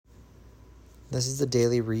This is the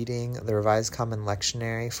daily reading of the Revised Common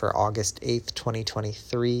Lectionary for August 8th,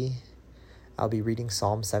 2023. I'll be reading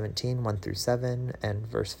Psalm 17, 1 through 7, and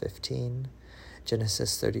verse 15,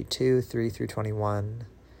 Genesis 32, 3 through 21,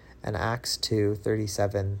 and Acts 2,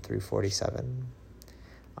 37 through 47.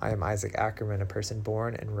 I am Isaac Ackerman, a person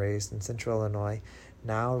born and raised in Central Illinois,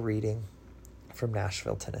 now reading from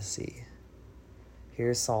Nashville, Tennessee.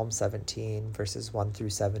 Here's Psalm 17, verses 1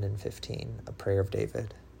 through 7 and 15, a prayer of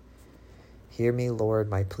David. Hear me, Lord,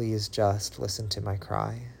 my plea is just, listen to my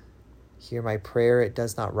cry. Hear my prayer, it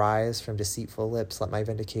does not rise from deceitful lips. Let my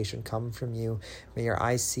vindication come from you. May your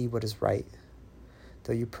eyes see what is right.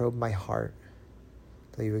 Though you probe my heart,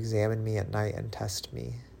 though you examine me at night and test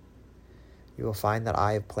me, you will find that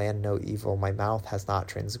I have planned no evil. My mouth has not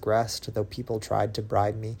transgressed, though people tried to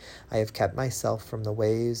bribe me. I have kept myself from the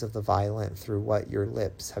ways of the violent through what your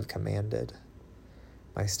lips have commanded.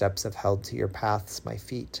 My steps have held to your paths, my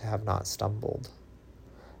feet have not stumbled.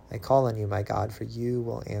 I call on you, my God, for you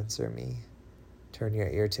will answer me. Turn your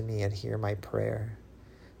ear to me and hear my prayer.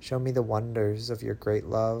 Show me the wonders of your great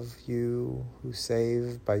love, you who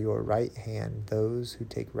save by your right hand those who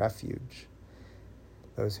take refuge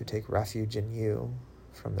in you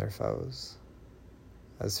from their foes.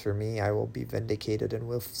 As for me, I will be vindicated and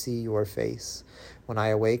will see your face. When I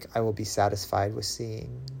awake, I will be satisfied with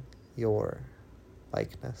seeing your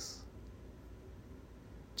likeness.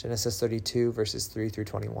 Genesis 32, verses 3 through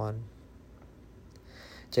 21.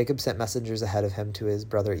 Jacob sent messengers ahead of him to his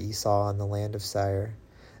brother Esau in the land of Seir,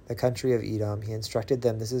 the country of Edom. He instructed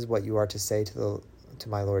them, "This is what you are to say to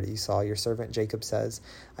my lord Esau. Your servant Jacob says,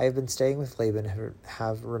 I have been staying with Laban and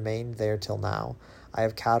have remained there till now. I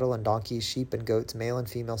have cattle and donkeys, sheep and goats, male and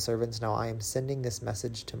female servants. Now I am sending this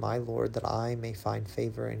message to my lord that I may find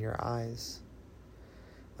favor in your eyes."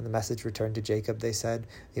 When the message returned to Jacob, they said,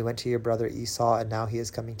 "We went to your brother Esau, and now he is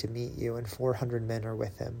coming to meet you, and 400 men are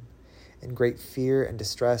with him." In great fear and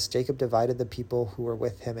distress, Jacob divided the people who were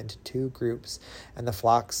with him into two groups, and the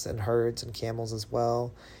flocks and herds and camels as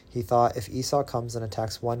well. He thought, if Esau comes and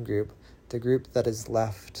attacks one group, the group that is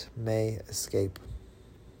left may escape.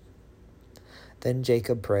 Then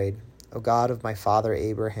Jacob prayed, "O God of my father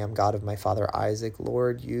Abraham, God of my father Isaac,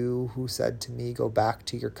 Lord, you who said to me, 'Go back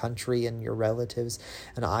to your country and your relatives,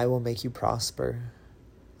 and I will make you prosper.'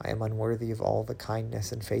 I am unworthy of all the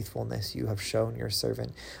kindness and faithfulness you have shown your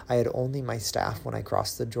servant. I had only my staff when I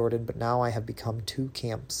crossed the Jordan, but now I have become two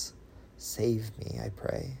camps. Save me, I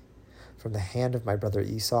pray, from the hand of my brother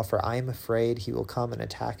Esau, for I am afraid he will come and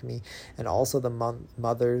attack me, and also the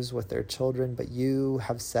mothers with their children. But you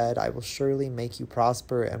have said, I will surely make you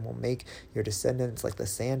prosper and will make your descendants like the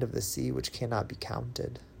sand of the sea, which cannot be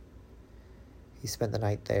counted." He spent the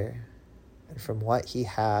night there, and from what he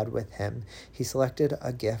had with him, he selected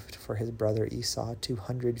a gift for his brother Esau,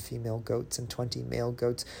 200 female goats and 20 male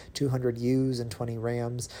goats, 200 ewes and 20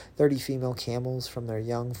 rams, 30 female camels from their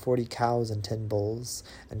young, 40 cows and 10 bulls,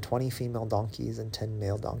 and 20 female donkeys and 10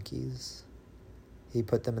 male donkeys. He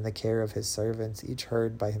put them in the care of his servants, each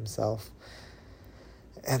herd by itself,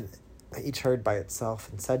 and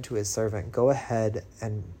said to his servant, Go ahead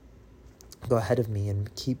of me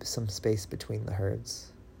and keep some space between the herds."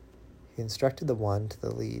 He instructed the one to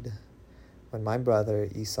the lead. "When my brother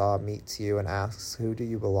Esau meets you and asks, 'Who do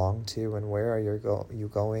you belong to, and where are you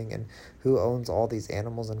going, and who owns all these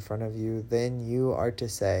animals in front of you?' then you are to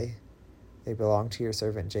say, 'They belong to your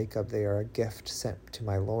servant Jacob. They are a gift sent to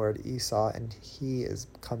my lord Esau, and he is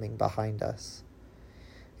coming behind us.'"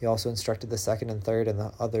 He also instructed the second and third and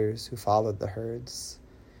the others who followed the herds.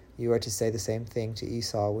 "You are to say the same thing to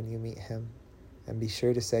Esau when you meet him, and be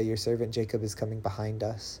sure to say, 'Your servant Jacob is coming behind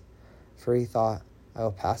us.' For he thought, I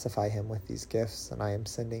will pacify him with these gifts, and I am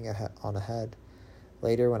sending on ahead.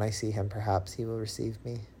 Later, when I see him, perhaps he will receive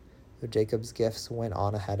me." So Jacob's gifts went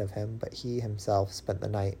on ahead of him, but he himself spent the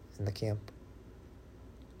night in the camp.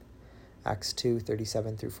 Acts 2,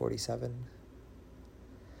 37 through 47.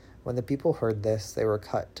 When the people heard this, they were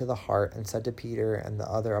cut to the heart and said to Peter and the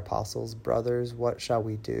other apostles, "Brothers, what shall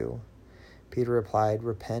we do?" Peter replied,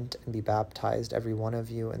 "Repent and be baptized, every one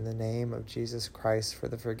of you, in the name of Jesus Christ for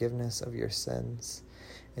the forgiveness of your sins,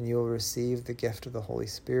 and you will receive the gift of the Holy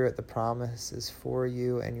Spirit. The promise is for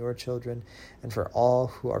you and your children, and for all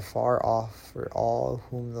who are far off, for all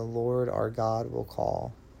whom the Lord our God will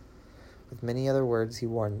call." With many other words he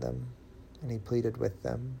warned them, and he pleaded with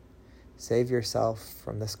them, "Save yourself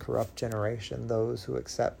from this corrupt generation." Those who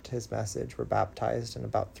accept his message were baptized, and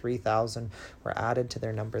about 3,000 were added to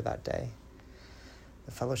their number that day.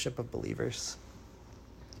 The fellowship of believers.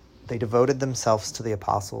 They devoted themselves to the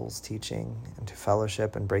apostles' teaching and to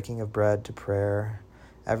fellowship and breaking of bread, to prayer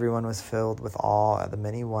Everyone was filled with awe at the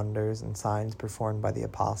many wonders and signs performed by the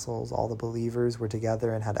apostles. All the believers were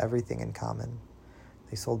together and had everything in common.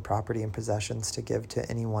 They sold property and possessions to give to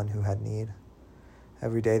anyone who had need.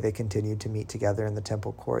 Every day they continued to meet together in the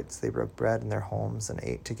temple courts. They broke bread in their homes and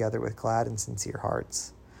ate together with glad and sincere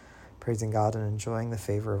hearts, praising God and enjoying the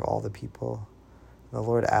favor of all the people. And the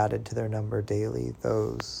Lord added to their number daily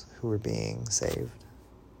those who were being saved.